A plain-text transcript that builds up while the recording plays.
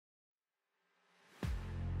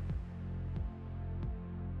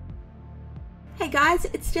guys,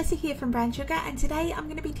 it's Jessie here from Brown Sugar, and today I'm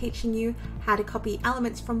going to be teaching you how to copy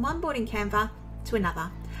elements from one board in Canva to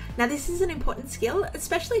another. Now this is an important skill,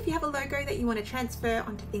 especially if you have a logo that you want to transfer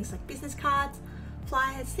onto things like business cards,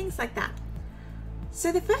 flyers, things like that.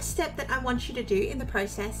 So the first step that I want you to do in the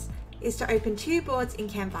process is to open two boards in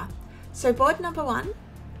Canva. So board number one,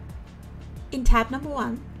 in tab number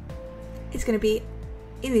one, is going to be,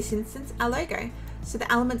 in this instance, our logo. So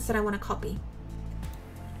the elements that I want to copy.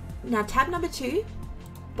 Now tab number two,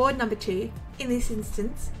 board number two, in this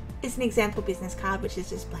instance, is an example business card, which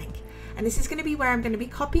is just blank. And this is going to be where I'm going to be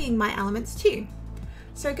copying my elements to.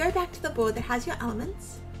 So go back to the board that has your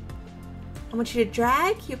elements. I want you to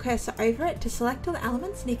drag your cursor over it to select all the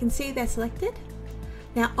elements, and you can see they're selected.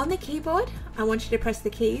 Now on the keyboard, I want you to press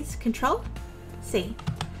the keys Control-C.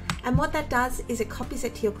 And what that does is it copies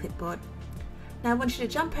it to your clipboard. Now I want you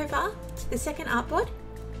to jump over to the second artboard.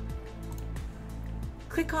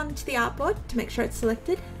 Click onto the artboard to make sure it's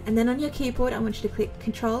selected, and then on your keyboard I want you to click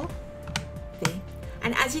Control-V.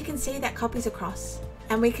 And as you can see, that copies across,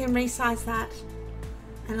 and we can resize that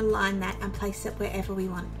and align that and place it wherever we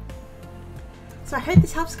want. So I hope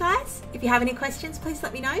this helps, guys. If you have any questions, please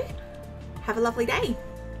let me know. Have a lovely day.